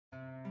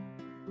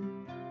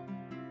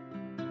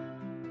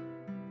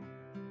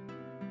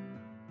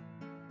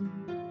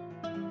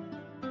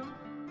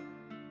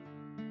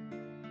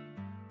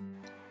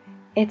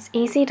It's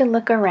easy to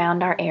look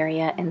around our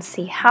area and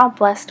see how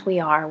blessed we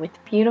are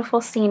with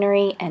beautiful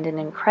scenery and an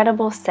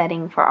incredible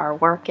setting for our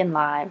work and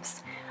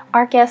lives.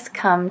 Our guests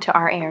come to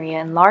our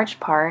area in large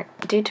part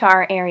due to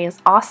our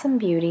area's awesome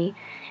beauty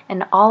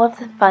and all of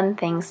the fun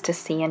things to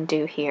see and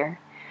do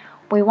here.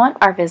 We want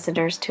our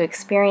visitors to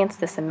experience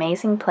this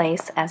amazing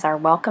place as our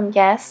welcome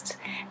guests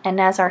and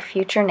as our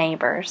future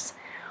neighbors.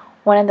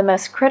 One of the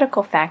most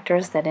critical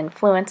factors that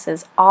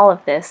influences all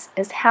of this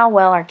is how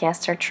well our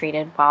guests are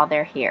treated while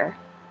they're here.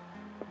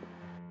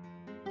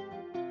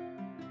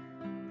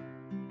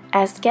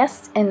 As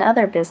guests in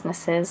other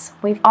businesses,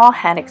 we've all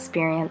had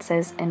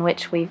experiences in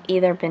which we've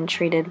either been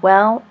treated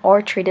well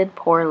or treated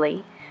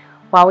poorly.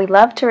 While we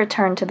love to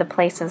return to the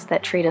places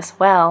that treat us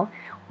well,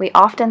 we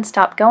often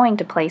stop going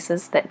to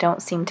places that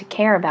don't seem to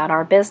care about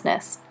our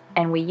business,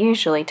 and we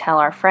usually tell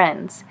our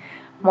friends.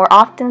 More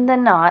often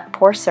than not,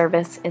 poor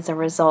service is a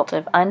result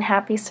of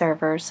unhappy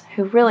servers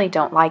who really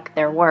don't like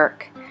their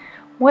work.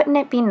 Wouldn't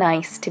it be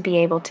nice to be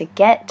able to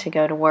get to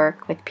go to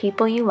work with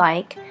people you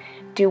like,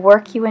 do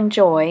work you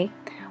enjoy,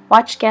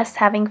 watch guests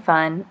having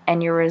fun,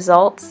 and your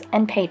results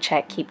and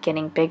paycheck keep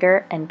getting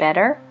bigger and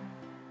better?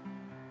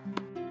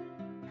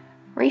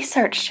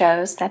 Research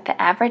shows that the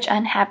average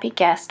unhappy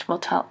guest will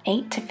tell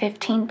 8 to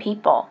 15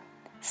 people.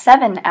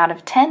 7 out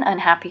of 10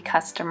 unhappy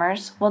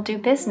customers will do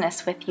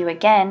business with you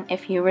again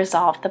if you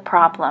resolve the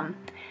problem.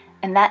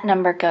 And that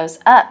number goes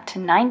up to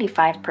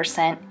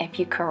 95% if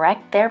you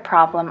correct their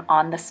problem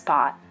on the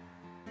spot.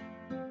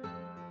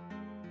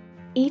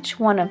 Each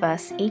one of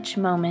us, each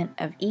moment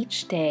of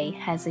each day,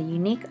 has a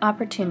unique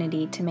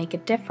opportunity to make a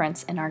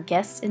difference in our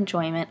guests'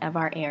 enjoyment of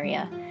our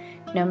area.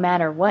 No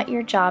matter what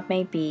your job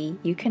may be,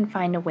 you can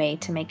find a way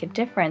to make a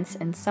difference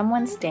in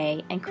someone's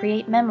day and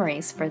create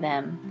memories for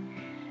them.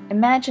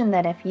 Imagine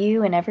that if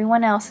you and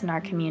everyone else in our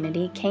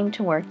community came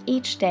to work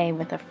each day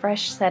with a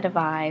fresh set of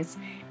eyes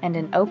and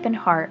an open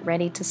heart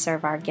ready to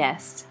serve our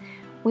guests.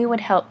 We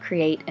would help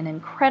create an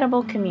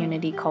incredible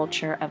community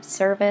culture of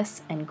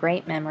service and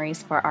great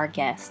memories for our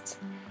guests.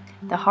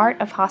 The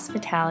heart of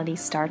hospitality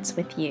starts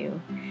with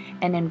you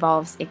and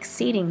involves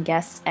exceeding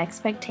guests'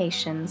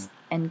 expectations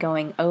and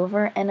going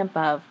over and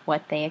above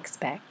what they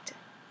expect.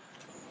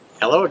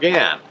 Hello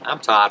again. I'm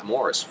Todd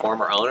Morris,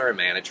 former owner and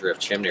manager of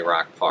Chimney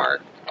Rock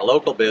Park, a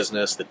local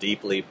business that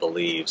deeply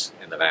believes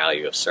in the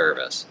value of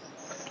service.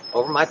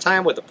 Over my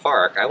time with the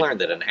park, I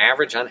learned that an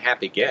average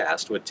unhappy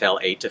guest would tell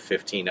 8 to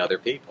 15 other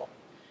people.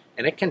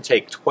 And it can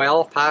take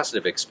 12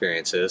 positive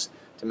experiences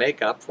to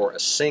make up for a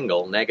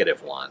single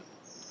negative one.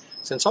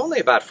 Since only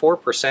about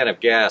 4%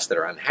 of guests that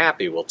are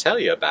unhappy will tell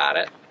you about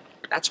it,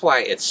 that's why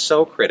it's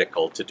so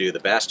critical to do the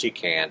best you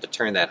can to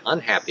turn that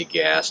unhappy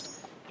guest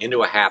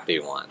into a happy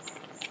one.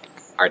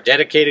 Our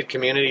dedicated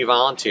community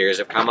volunteers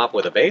have come up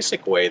with a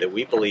basic way that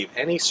we believe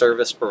any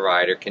service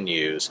provider can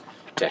use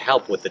to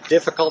help with the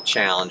difficult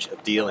challenge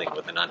of dealing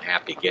with an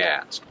unhappy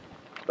guest.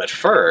 But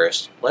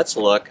first, let's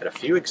look at a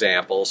few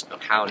examples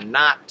of how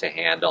not to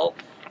handle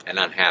an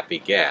unhappy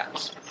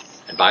guest.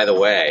 And by the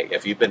way,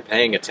 if you've been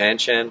paying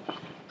attention,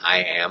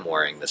 I am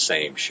wearing the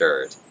same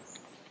shirt.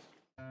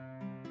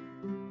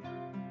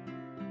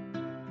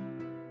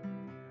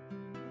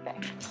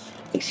 Okay.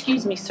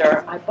 Excuse me,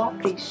 sir. I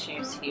bought these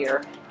shoes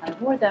here. I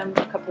wore them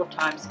a couple of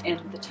times and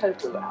the toe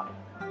blew out.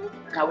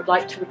 And I would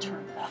like to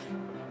return them.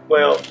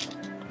 Well,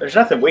 there's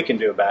nothing we can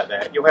do about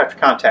that. You'll have to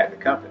contact the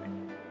company.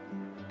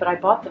 But I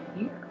bought them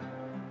here.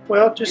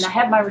 Well, And I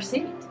have my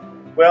receipt.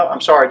 Well, I'm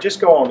sorry, just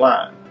go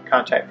online,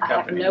 contact the I have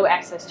company. no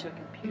access to a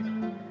computer.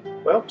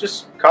 Well,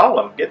 just call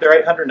them, get their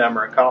 800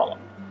 number and call them.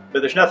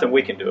 But there's nothing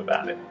we can do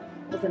about it.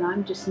 Well, then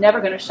I'm just never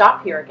going to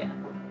shop here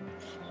again.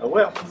 Oh,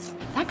 well.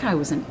 That guy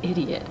was an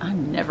idiot.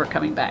 I'm never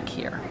coming back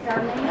here.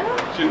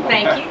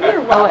 Thank you.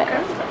 You're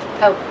welcome.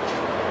 Oh,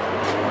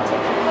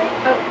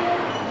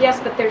 yes,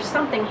 but there's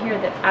something here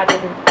that I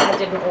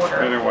didn't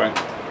order. Anyway.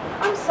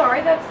 I'm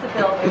sorry, that's the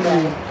bill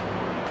today.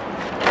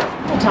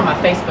 I'll tell my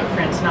Facebook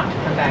friends not to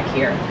come back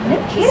here. No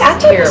kid, I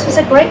thought this was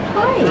a great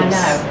place. I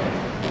know.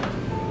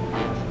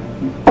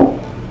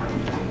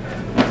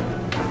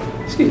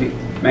 Excuse me,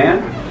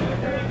 ma'am?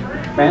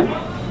 Ma'am?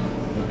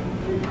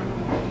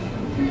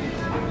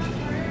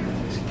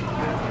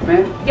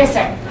 Ma'am? Yes,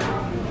 sir.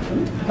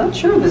 I'm not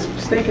sure this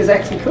steak is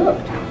actually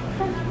cooked.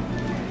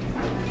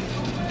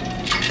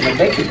 And the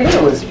baked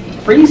potato is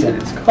freezing,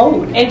 it's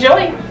cold.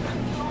 Enjoy.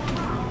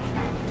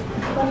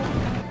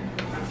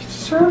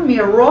 Serve me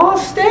a raw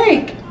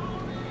steak!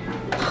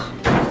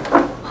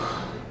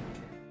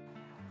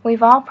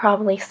 We've all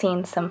probably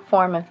seen some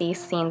form of these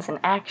scenes in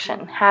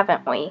action,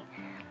 haven't we?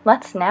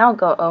 Let's now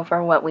go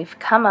over what we've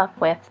come up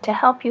with to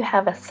help you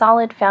have a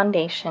solid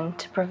foundation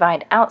to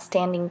provide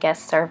outstanding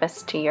guest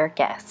service to your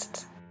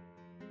guests.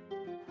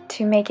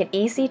 To make it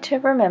easy to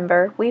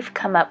remember, we've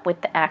come up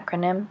with the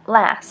acronym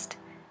LAST,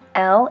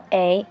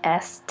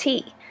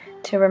 L-A-S-T,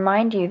 to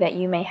remind you that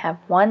you may have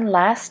one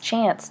last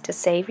chance to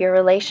save your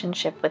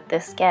relationship with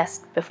this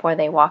guest before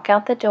they walk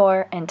out the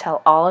door and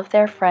tell all of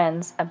their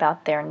friends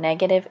about their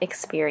negative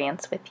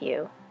experience with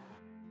you.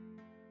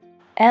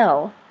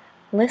 L.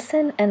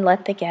 Listen and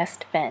let the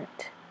guest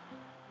vent.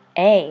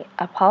 A.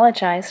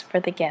 Apologize for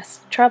the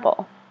guest's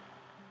trouble.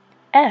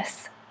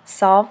 S.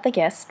 Solve the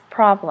guest's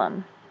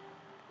problem.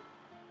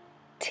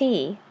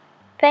 T.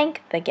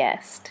 Thank the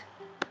guest.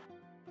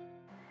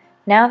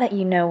 Now that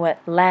you know what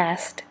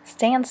LAST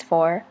stands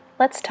for,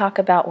 let's talk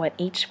about what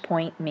each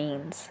point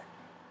means.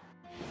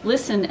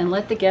 Listen and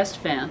let the guest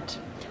vent.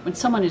 When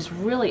someone is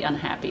really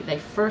unhappy, they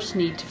first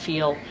need to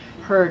feel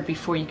heard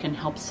before you can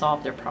help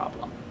solve their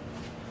problem.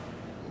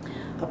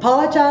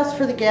 Apologize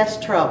for the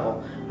guest's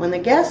trouble. When the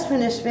guest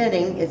finishes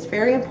venting, it's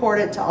very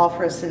important to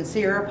offer a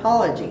sincere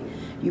apology.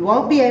 You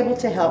won't be able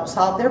to help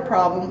solve their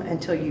problem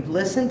until you've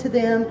listened to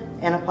them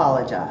and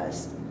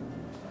apologized.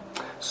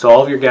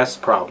 Solve your guest's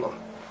problem.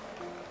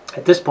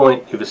 At this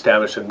point, you've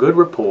established a good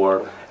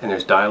rapport and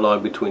there's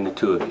dialogue between the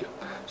two of you.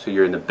 So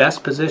you're in the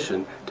best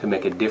position to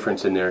make a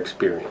difference in their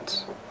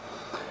experience.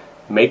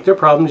 Make their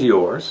problems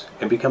yours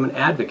and become an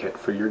advocate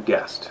for your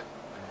guest.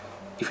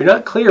 If you're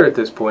not clear at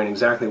this point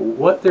exactly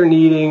what they're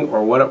needing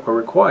or what it will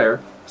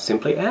require,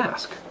 simply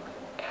ask.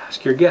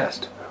 Ask your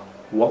guest,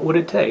 what would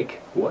it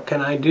take? What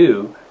can I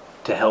do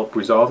to help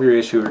resolve your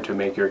issue or to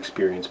make your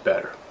experience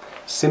better?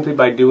 Simply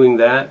by doing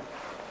that,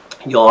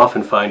 you'll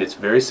often find it's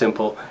very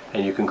simple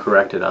and you can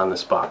correct it on the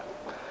spot.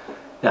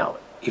 Now,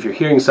 if you're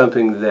hearing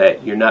something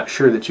that you're not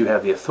sure that you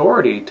have the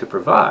authority to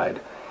provide,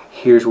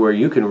 here's where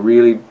you can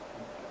really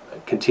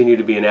continue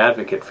to be an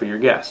advocate for your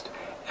guest.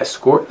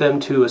 Escort them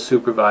to a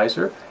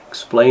supervisor,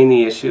 explain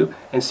the issue,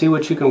 and see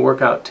what you can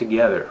work out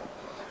together.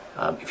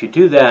 If you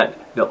do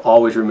that, they'll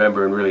always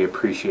remember and really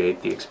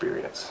appreciate the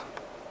experience.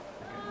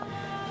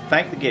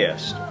 Thank the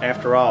guest.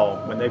 After all,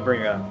 when they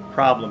bring a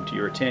problem to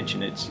your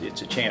attention, it's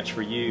a chance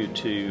for you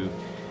to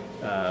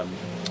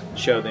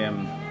show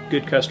them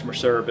good customer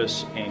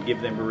service and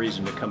give them a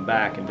reason to come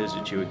back and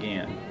visit you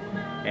again.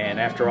 And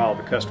after all,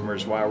 the customer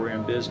is why we're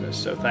in business.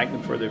 So thank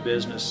them for their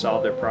business,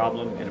 solve their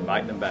problem, and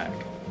invite them back.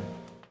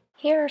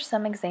 Here are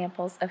some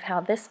examples of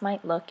how this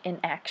might look in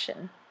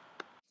action.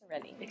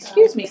 Ready.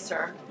 Excuse me,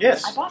 sir.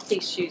 Yes. I bought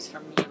these shoes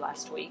from you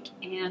last week,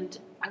 and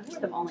I wore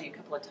them only a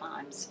couple of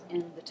times,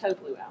 and the toe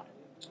blew out.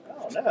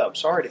 Oh, no, I'm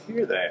sorry to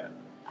hear that.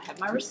 I have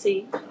my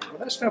receipt. Well,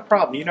 that's no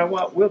problem. You know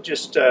what? We'll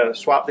just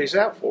swap these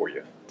out for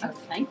you. Oh,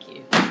 thank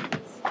you.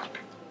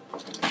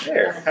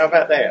 There. How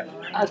about that?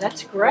 Oh,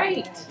 that's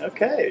great.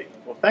 Okay.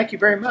 Well, thank you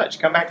very much.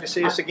 Come back to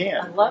see us I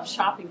again. love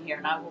shopping here,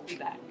 and I will be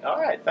back.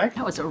 All right. Thank you.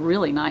 That was a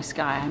really nice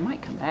guy. I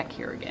might come back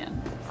here again.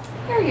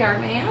 Here you are,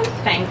 ma'am.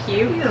 Thank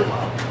you. You're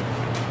welcome.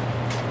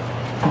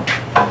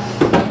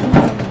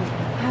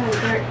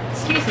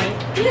 Excuse me.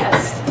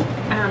 Yes.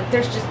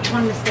 There's just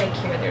one mistake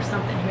here. There's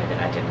something here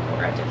that I didn't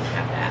order. I didn't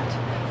have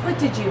that. What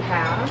did you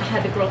have? I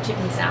had the grilled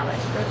chicken salad.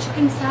 Grilled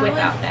chicken salad?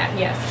 Without that,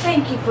 yes.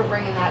 Thank you for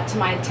bringing that to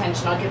my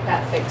attention. I'll get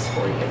that fixed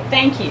for you.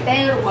 Thank you.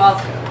 You're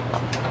welcome.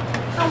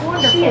 How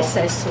wonderful. She is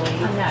so sweet.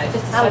 I know.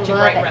 This is I such a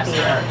love great it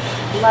restaurant.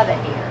 here. Love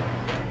it here.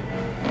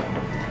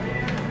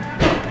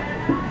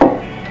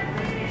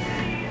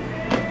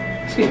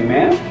 Excuse me,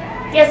 ma'am.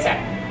 Yes, sir.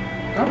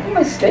 I don't think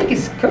my steak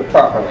is cooked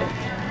properly.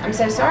 I'm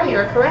so sorry.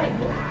 You're correct.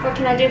 What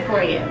can I do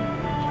for you?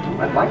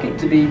 I'd like it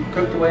to be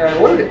cooked the way I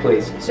ordered it,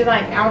 please. So,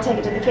 I'll take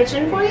it to the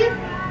kitchen for you?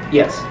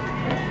 Yes.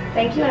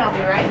 Thank you, and I'll be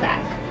right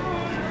back.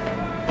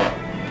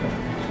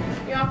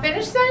 You all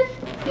finished, sir?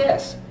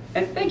 Yes.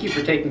 And thank you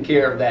for taking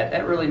care of that.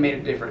 That really made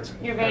a difference.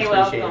 You're very I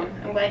appreciate welcome.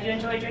 I'm glad you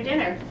enjoyed your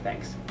dinner. it.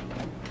 Thanks.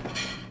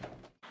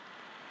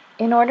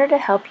 In order to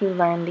help you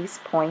learn these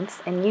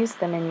points and use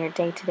them in your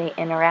day-to-day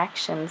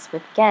interactions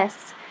with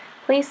guests,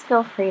 please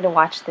feel free to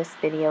watch this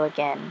video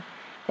again.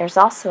 There's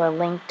also a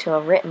link to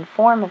a written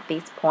form of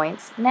these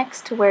points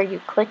next to where you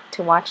click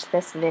to watch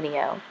this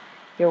video.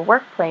 Your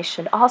workplace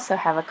should also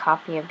have a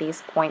copy of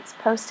these points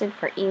posted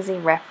for easy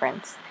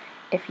reference.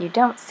 If you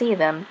don't see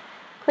them,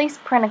 please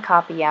print a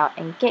copy out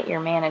and get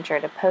your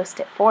manager to post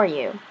it for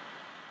you.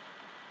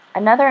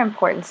 Another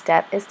important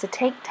step is to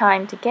take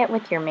time to get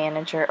with your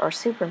manager or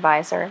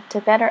supervisor to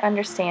better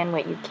understand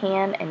what you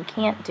can and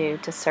can't do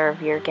to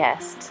serve your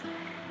guests.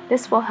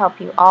 This will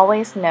help you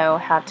always know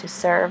how to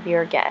serve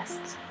your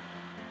guests.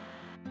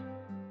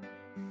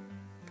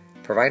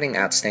 Providing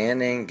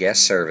outstanding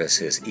guest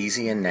service is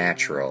easy and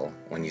natural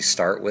when you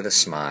start with a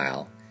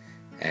smile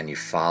and you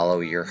follow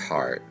your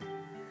heart.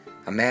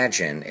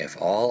 Imagine if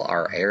all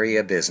our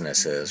area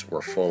businesses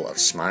were full of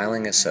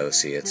smiling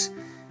associates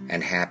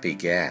and happy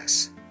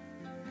guests.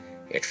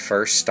 It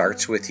first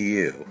starts with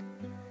you.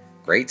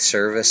 Great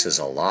service is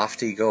a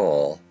lofty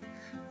goal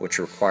which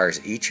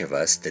requires each of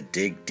us to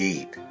dig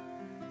deep.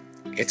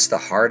 It's the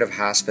heart of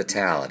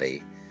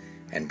hospitality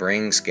and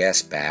brings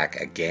guests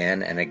back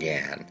again and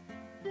again.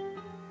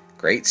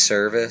 Great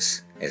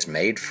service is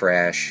made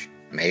fresh,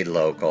 made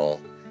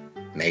local,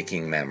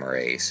 making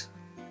memories.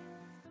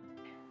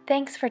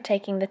 Thanks for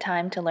taking the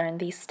time to learn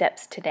these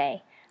steps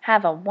today.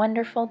 Have a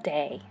wonderful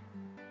day.